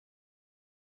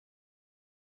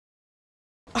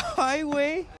my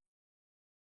way.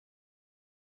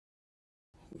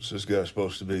 What's this guy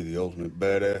supposed to be, the ultimate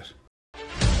badass?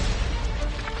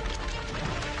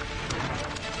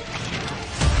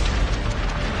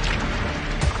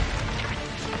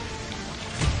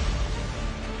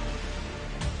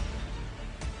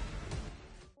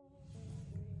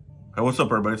 Hey, what's up,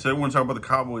 everybody? Today we're going to talk about the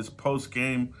Cowboys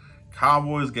post-game.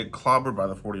 Cowboys get clobbered by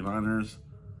the 49ers.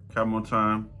 Cowboy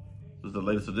time. This is the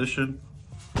latest edition.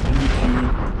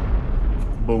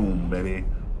 Boom, baby.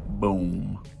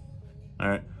 Boom. All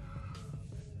right.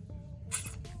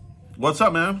 What's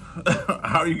up, man?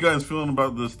 How are you guys feeling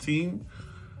about this team?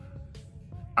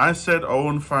 I said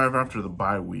 0-5 after the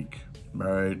bye week, all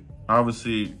right?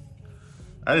 Obviously,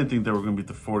 I didn't think they were going to beat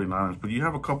the 49ers, but you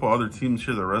have a couple other teams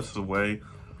here the rest of the way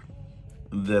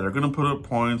that are going to put up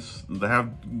points. They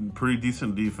have pretty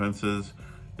decent defenses.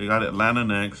 They got Atlanta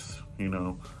next,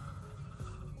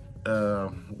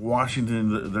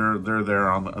 Washington, they're there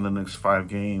on the next 5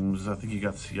 games. I think you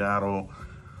got Seattle.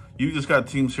 You just got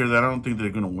teams here that I don't think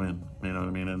they're going to win. You know what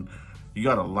I mean? And you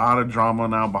got a lot of drama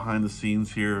now behind the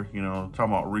scenes here. Talking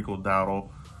about Rico Dowdle.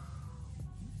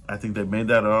 I think they made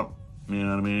that up. You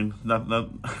know what I mean? Not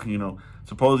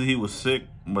supposedly he was sick,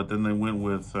 but then they went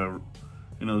with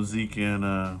Zeke and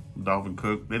Dalvin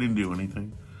Cook. They didn't do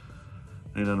anything.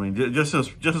 You know what I mean? Just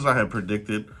as I had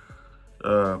predicted.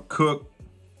 Cook,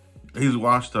 he's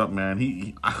washed up, man.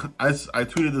 I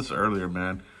tweeted this earlier,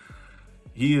 man.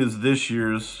 He is this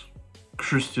year's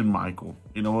Christian Michael.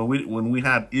 When we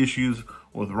had issues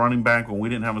with running back, when we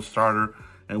didn't have a starter,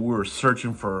 and we were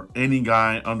searching for any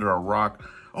guy under a rock.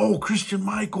 Oh, Christian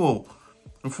Michael,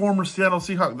 the former Seattle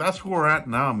Seahawks. That's where we're at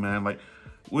now, man. Like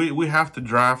we have to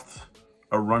draft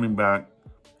a running back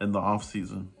in the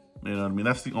offseason. You know what I mean?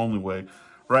 That's the only way.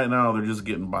 Right now, they're just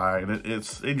getting by, and it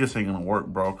just ain't gonna work,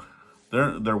 bro.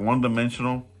 They're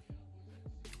one-dimensional,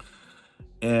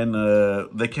 and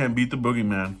they can't beat the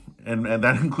boogeyman, and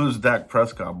that includes Dak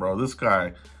Prescott, bro. This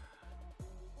guy,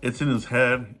 it's in his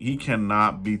head. He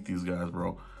cannot beat these guys,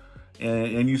 bro.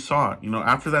 And you saw it.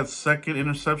 After that second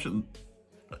interception,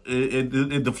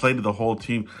 it deflated the whole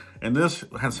team. And this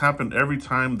has happened every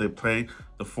time they play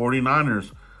the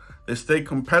 49ers. They stay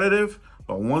competitive,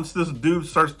 but once this dude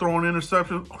starts throwing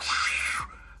interceptions,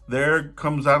 there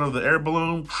comes out of the air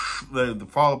balloon, they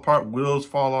fall apart, wheels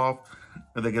fall off,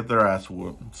 and they get their ass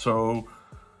whooped. So,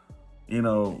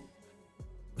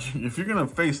 if you're going to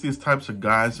face these types of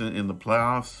guys in the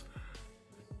playoffs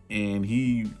and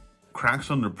he cracks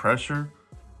under pressure,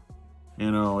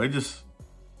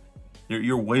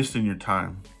 you're wasting your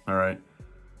time, all right?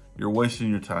 You're wasting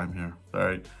your time here, all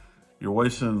right? You're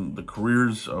wasting the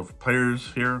careers of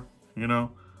players here,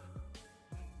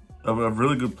 of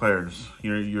really good players.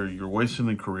 You're wasting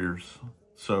the careers.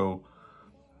 So,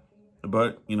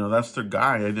 but that's their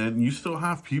guy, and you still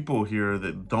have people here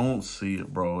that don't see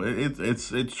it, bro.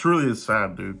 It truly is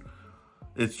sad, dude.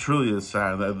 It truly is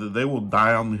sad that they will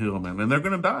die on the hill, man, and they're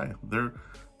gonna die.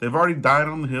 They've already died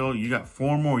on the hill. You got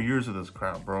 4 more years of this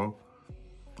crap, bro.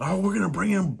 Oh, we're gonna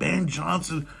bring in Ben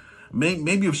Johnson.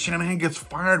 Maybe if Shanahan gets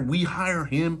fired, we hire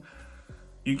him.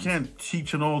 You can't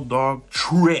teach an old dog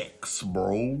tricks,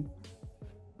 bro.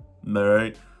 All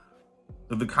right?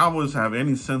 If the Cowboys have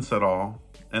any sense at all,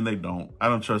 and they don't, I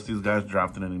don't trust these guys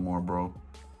drafting anymore, bro.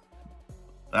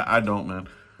 I don't, man.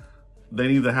 They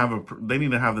need to have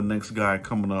the next guy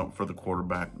coming up for the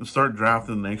quarterback. Start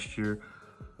drafting next year.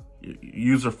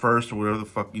 Use a first or whatever the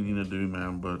fuck you need to do,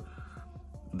 man. But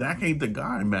Dak ain't the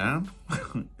guy, man.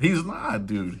 He's not,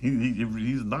 dude.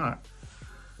 He's not.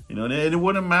 And it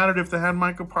wouldn't have mattered if they had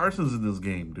Micah Parsons in this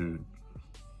game, dude.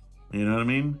 You know what I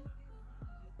mean?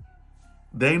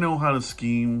 They know how to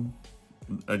scheme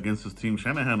against this team.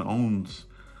 Shanahan owns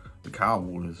the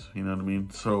Cowboys. You know what I mean?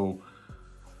 So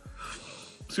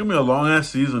it's gonna be a long ass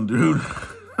season, dude.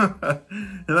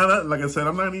 And like I said,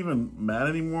 I'm not even mad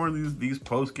anymore in these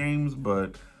post games,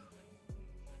 but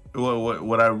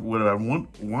what I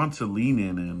want to lean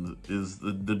in is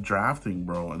the drafting,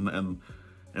 bro,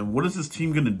 and what is this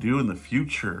team gonna do in the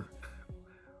future?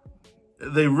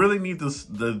 They really need this.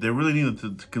 They really need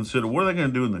to consider what are they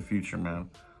gonna do in the future, man.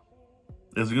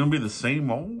 Is it gonna be the same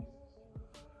old?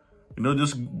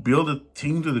 Just build a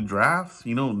team to the draft.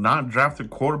 Not draft a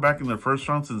quarterback in the first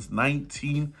round since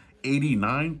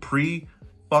 1989, pre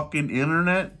fucking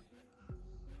internet.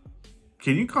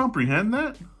 Can you comprehend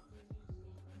that?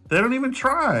 They don't even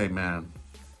try, man.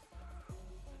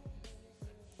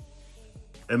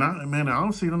 And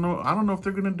honestly, I don't know if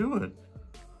they're gonna do it.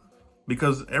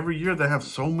 Because every year they have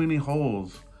so many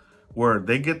holes where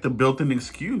they get the built-in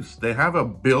excuse. They have a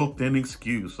built-in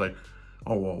excuse. Like,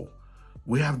 oh, whoa,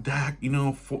 We have Dak,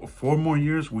 four more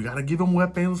years. We got to give him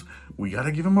weapons. We got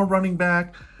to give him a running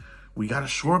back. We got to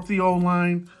shore up the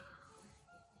O-line.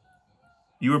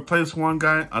 You replace one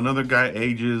guy, another guy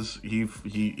ages. He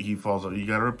falls out. You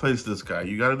got to replace this guy.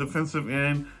 You got a defensive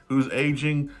end who's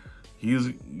aging.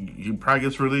 He probably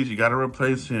gets released. You got to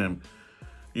replace him.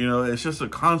 It's just a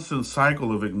constant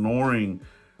cycle of ignoring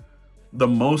the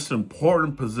most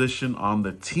important position on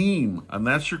the team, and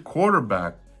that's your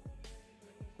quarterback.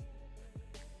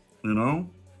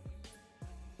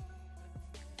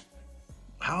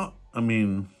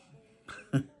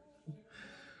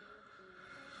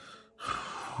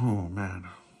 Oh man,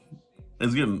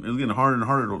 it's getting harder and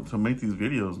harder to make these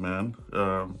videos, man.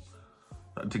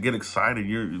 To get excited,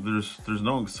 there's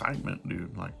no excitement,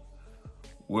 dude. Like,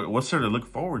 what's there to look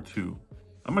forward to?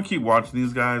 I'm gonna keep watching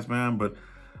these guys, man, but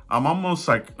I'm almost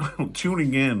like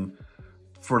tuning in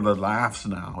for the laughs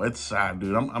now. It's sad,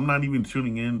 dude. I'm not even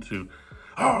tuning in to,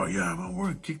 oh yeah, man, we're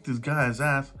gonna kick this guy's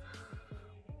ass.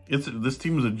 This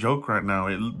team is a joke right now.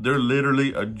 They're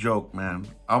literally a joke, man.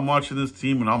 I'm watching this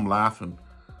team and I'm laughing.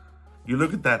 You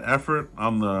look at that effort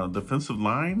on the defensive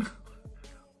line,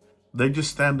 they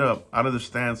just stand up out of their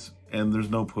stance and there's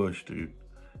no push, dude.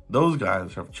 Those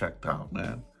guys have checked out,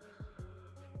 man.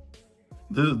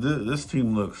 This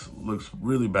team looks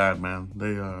really bad, man.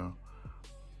 We're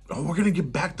gonna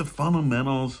get back to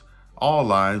fundamentals. All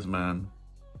lies, man.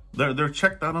 They're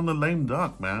checked out on the lame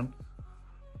duck, man.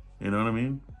 You know what I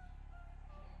mean?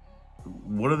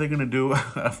 What are they gonna do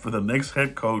for the next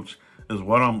head coach is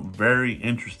what I'm very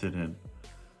interested in.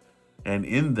 And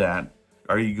in that,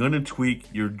 are you gonna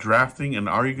tweak your drafting, and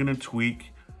are you gonna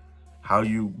tweak how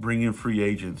you bring in free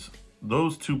agents?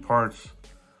 Those two parts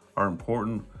are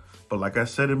important. But like I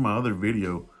said in my other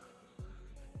video,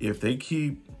 if they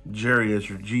keep Jerry as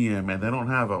your GM and they don't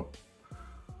have a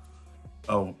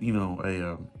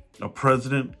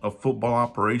president of football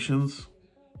operations,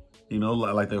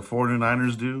 like the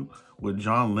 49ers do with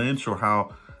John Lynch, or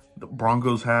how the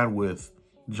Broncos had with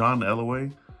John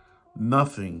Elway,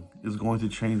 nothing is going to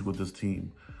change with this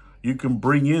team. You can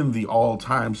bring in the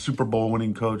all-time Super Bowl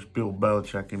winning coach Bill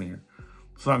Belichick in here.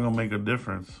 It's not going to make a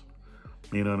difference.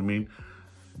 You know what I mean?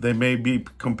 They may be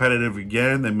competitive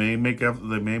again. They may make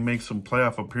some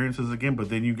playoff appearances again. But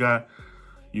then you got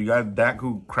Dak,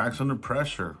 who cracks under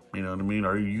pressure. You know what I mean?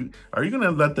 Are you going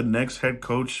to let the next head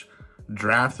coach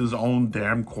draft his own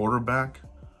damn quarterback,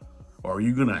 or are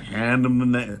you going to hand him the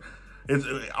next? It's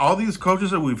all these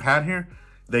coaches that we've had here.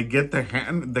 They get the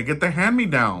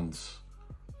hand-me-downs.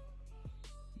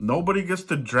 Nobody gets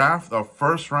to draft a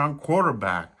first-round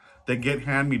quarterback. They get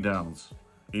hand-me-downs.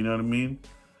 You know what I mean?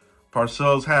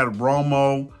 Parcells had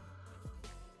Romo.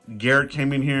 Garrett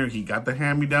came in here. He got the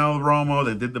hand-me-down with Romo.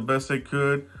 They did the best they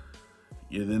could.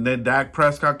 Yeah, then Dak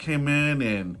Prescott came in,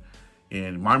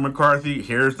 and Mike McCarthy.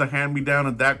 Here's the hand-me-down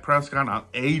of Dak Prescott. Now,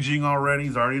 aging already.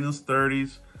 He's already in his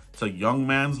 30s. It's a young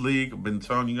man's league. I've been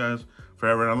telling you guys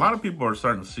forever. And a lot of people are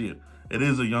starting to see it. It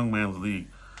is a young man's league.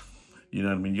 You know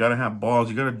what I mean? You got to have balls.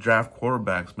 You got to draft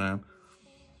quarterbacks, man.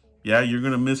 Yeah, you're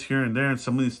going to miss here and there, and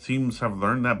some of these teams have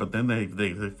learned that, but then they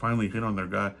finally hit on their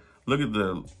guy. Look at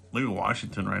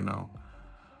Washington right now.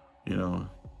 The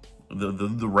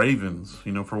Ravens,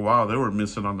 for a while they were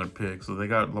missing on their picks. So they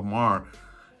got Lamar.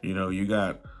 You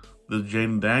got the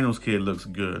Jaden Daniels kid looks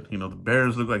good. The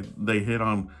Bears look like they hit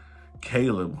on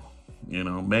Caleb,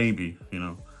 maybe,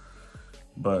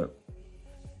 but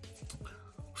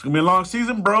it's going to be a long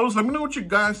season, bros. Let me know what you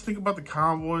guys think about the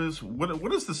Cowboys.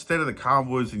 What is the state of the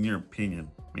Cowboys in your opinion?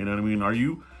 You know what I mean?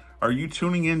 Are you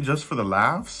tuning in just for the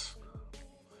laughs?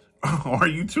 Or are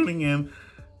you tuning in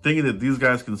thinking that these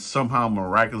guys can somehow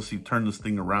miraculously turn this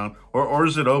thing around? Or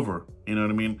is it over? You know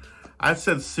what I mean? I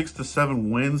said 6 to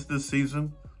 7 wins this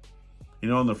season.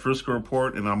 On the Frisco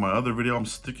report and on my other video, I'm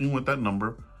sticking with that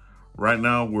number. Right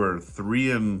now, we're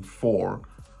 3-4.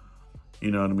 You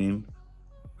know what I mean?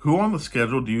 Who on the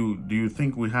schedule do you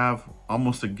think we have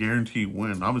almost a guaranteed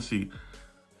win? Obviously,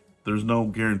 there's no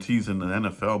guarantees in the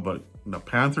NFL, but the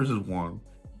Panthers is one.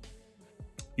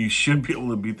 You should be able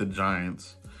to beat the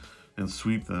Giants and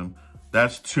sweep them.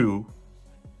 That's 2.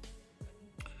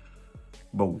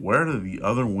 But where do the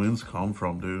other wins come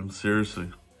from, dude? Seriously.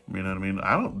 You know what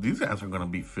I mean? These guys are going to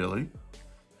beat Philly.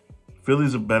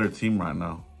 Philly's a better team right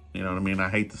now. You know what I mean? I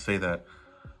hate to say that,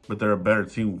 but they're a better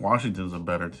team. Washington's a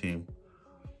better team.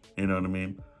 You know what I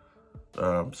mean?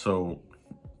 So,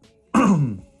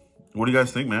 what do you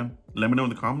guys think, man? Let me know in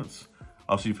the comments.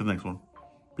 I'll see you for the next one.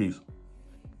 Peace.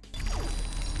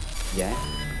 Yeah,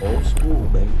 old school,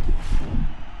 baby.